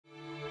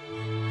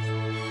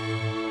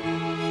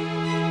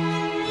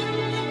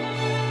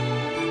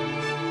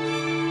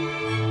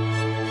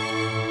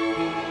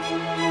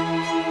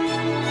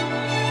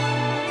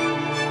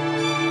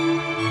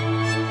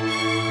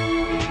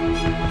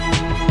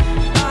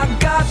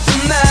got the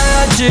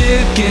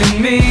magic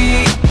in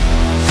me.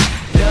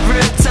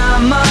 Every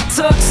time I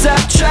touch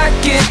that track,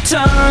 it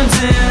turns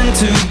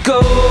into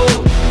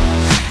gold.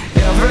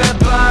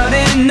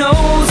 Everybody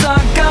knows I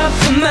got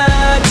the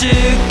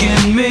magic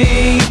in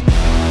me.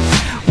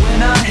 When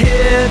I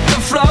hit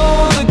the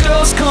floor, the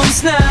girls come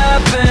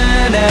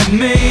snapping at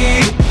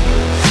me.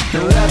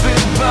 Now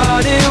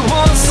everybody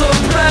wants a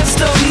blast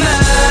of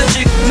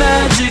magic,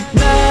 magic,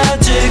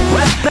 magic,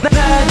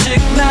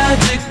 magic,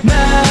 magic,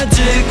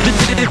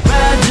 magic,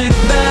 magic,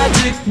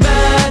 magic,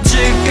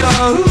 magic,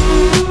 oh.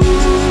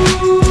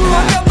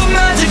 I got the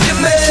magic in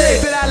me.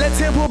 Check it out, let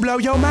tempo blow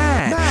your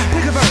mind.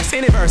 Pick a verse,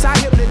 any verse, I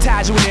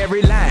hypnotize you with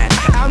every line.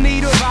 I'll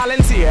need a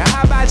volunteer,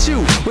 how about you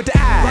with the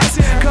eyes?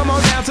 Come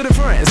on down to the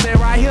front, stay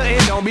right here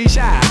and don't be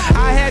shy.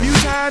 I have you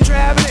time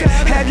traveling,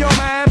 have your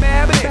mind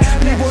babbling.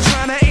 People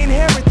trying to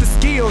inherit the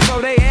skills, so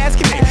they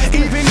asking it.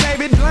 Even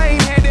David Blaine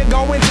had to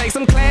go and take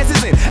some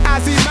classes in. I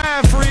see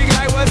mind freak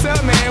like, what's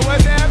up man,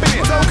 what's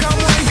happening? So come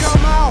on,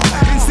 come on,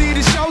 and see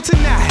the show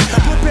tonight.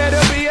 Prepare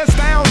to be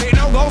astounded,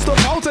 no ghost or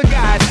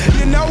poltergeist.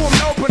 You know I'm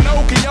no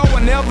Pinocchio, I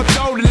never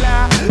told a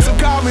lie. So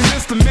call me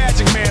Mr.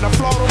 Magic Man, I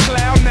float on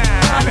cloud nine.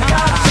 I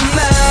got the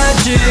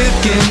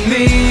magic in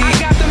me. I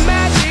got the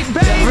magic,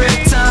 baby. Every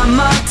time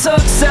I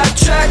touch that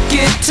track,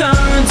 it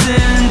turns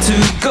into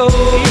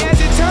gold. Yes,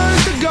 it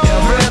turns to gold.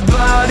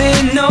 Everybody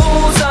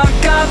knows I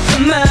got the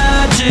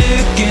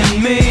magic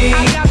in me.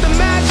 I got the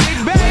magic,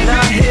 baby. When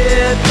I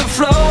hit the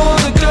floor,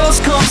 the girls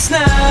come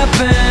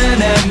snapping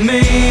at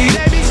me.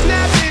 They be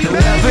snapping, Now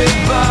baby.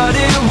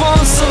 everybody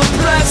wants a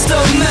blast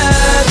of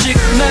magic,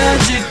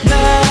 magic,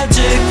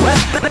 magic,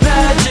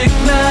 magic,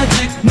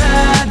 magic,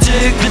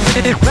 magic,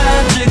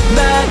 magic,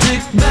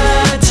 magic,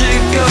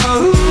 magic,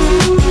 oh.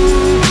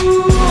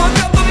 I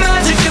got the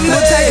magic in me.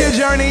 We'll take a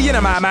journey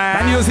into my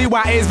mind. You'll see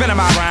why it's been in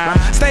my rhyme.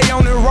 Stay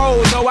on the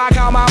road, so I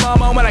call my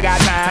mama when I got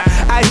time.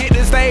 I hit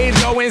the stage,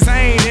 go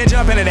insane, then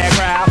jump into that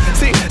crowd.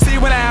 See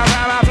when I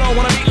rhyme, I flow,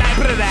 wanna beat like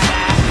put it out.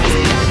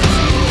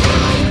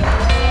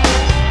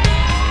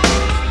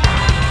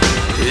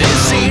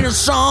 This ain't a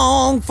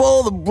song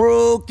for the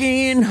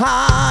broken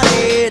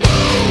hearted.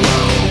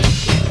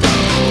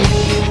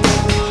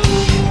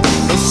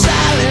 A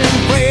silent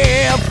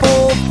prayer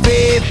for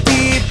faith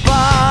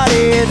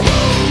departed.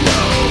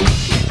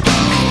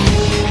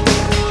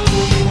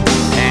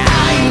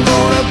 I ain't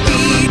gonna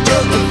be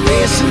just a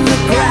face in the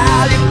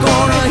crowd. You're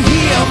gonna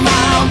hear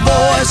my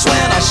voice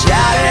when I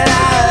shout it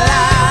out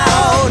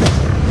loud.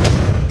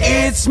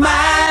 It's my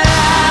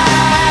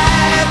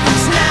life,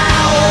 it's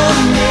now or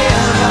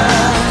never.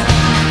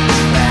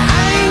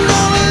 I ain't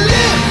gonna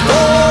live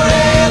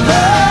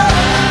forever.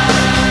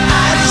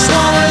 I just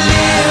wanna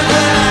live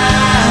when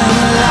I'm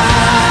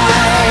alive.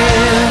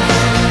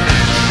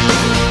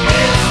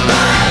 It's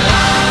my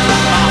life.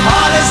 My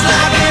heart is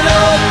like an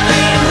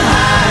open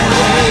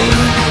highway.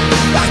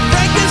 Like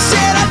Franklin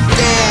said, I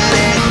did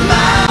it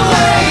my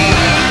way.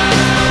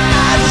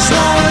 I just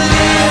wanna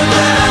live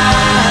when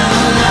I'm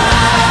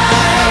alive.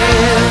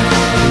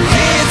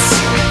 It's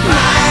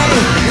my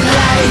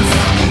life.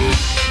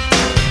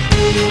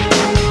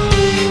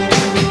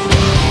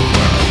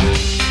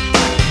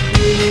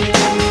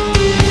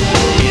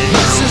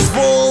 This is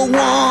for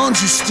ones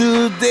who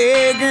stood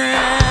their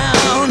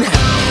ground.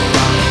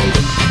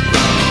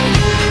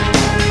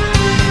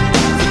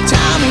 For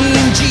Tommy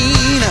and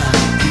Gina,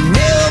 who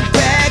never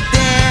back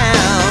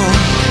down.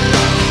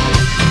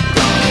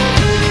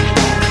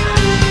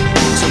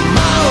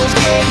 Tomorrow's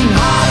getting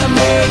harder,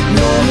 make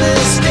no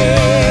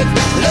mistake.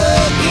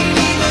 Look ain't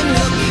even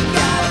look, you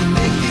gotta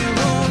make your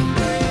own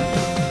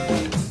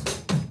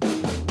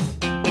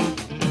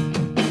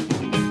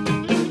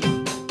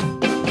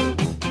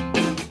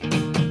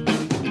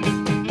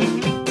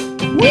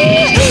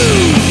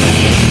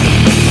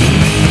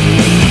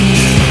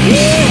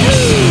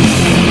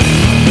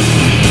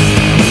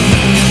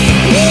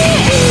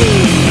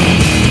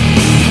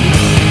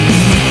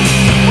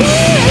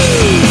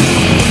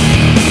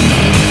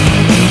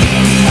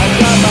I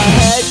got my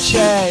head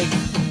shaved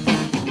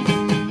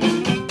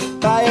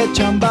by a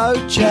jumbo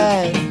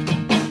jet.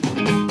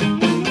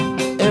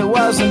 It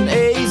wasn't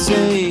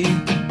easy,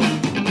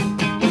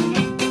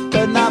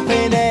 but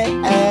nothing is.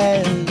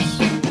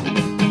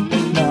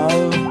 No.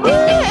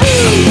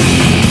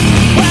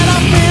 When I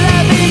feel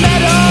heavy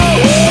metal,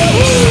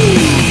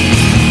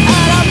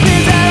 and I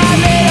feel that I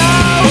need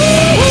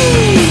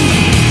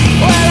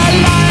when I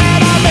lie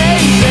and I'm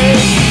easy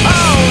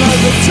all of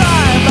the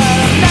time, but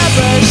I'm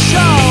never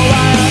sure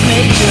why I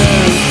need you.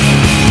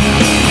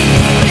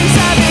 Please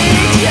I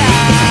need ya.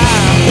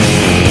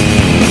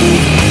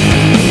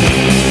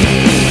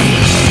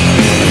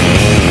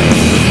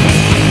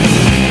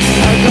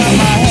 I got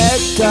my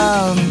head down.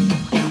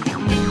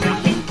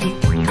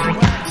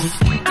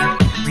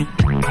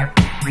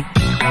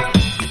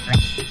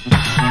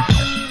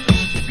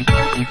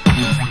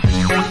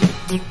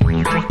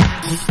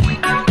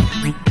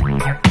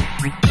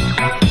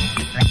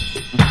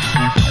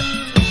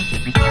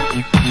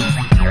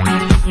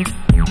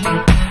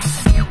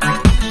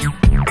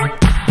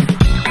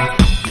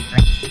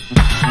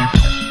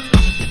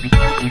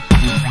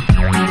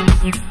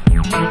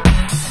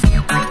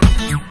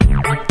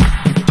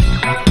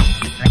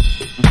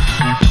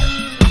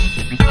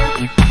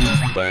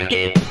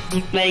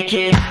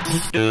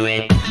 do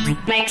it,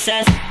 makes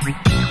us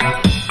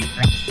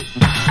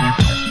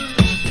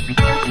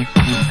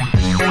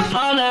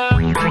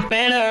harder,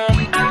 better,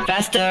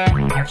 faster,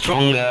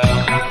 stronger.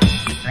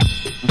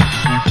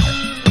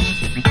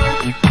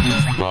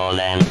 More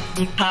than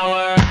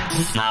power,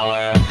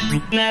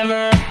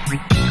 never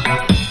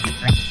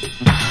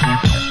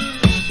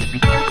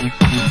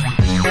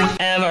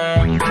ever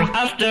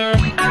after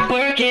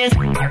work is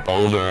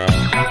over.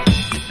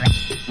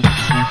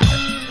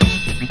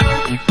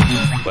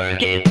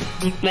 Work it,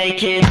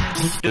 make it,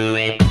 do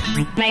it,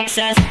 makes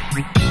us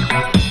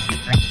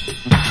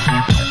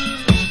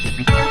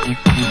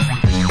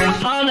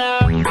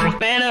harder,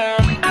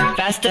 better,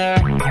 faster,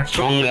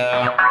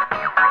 stronger.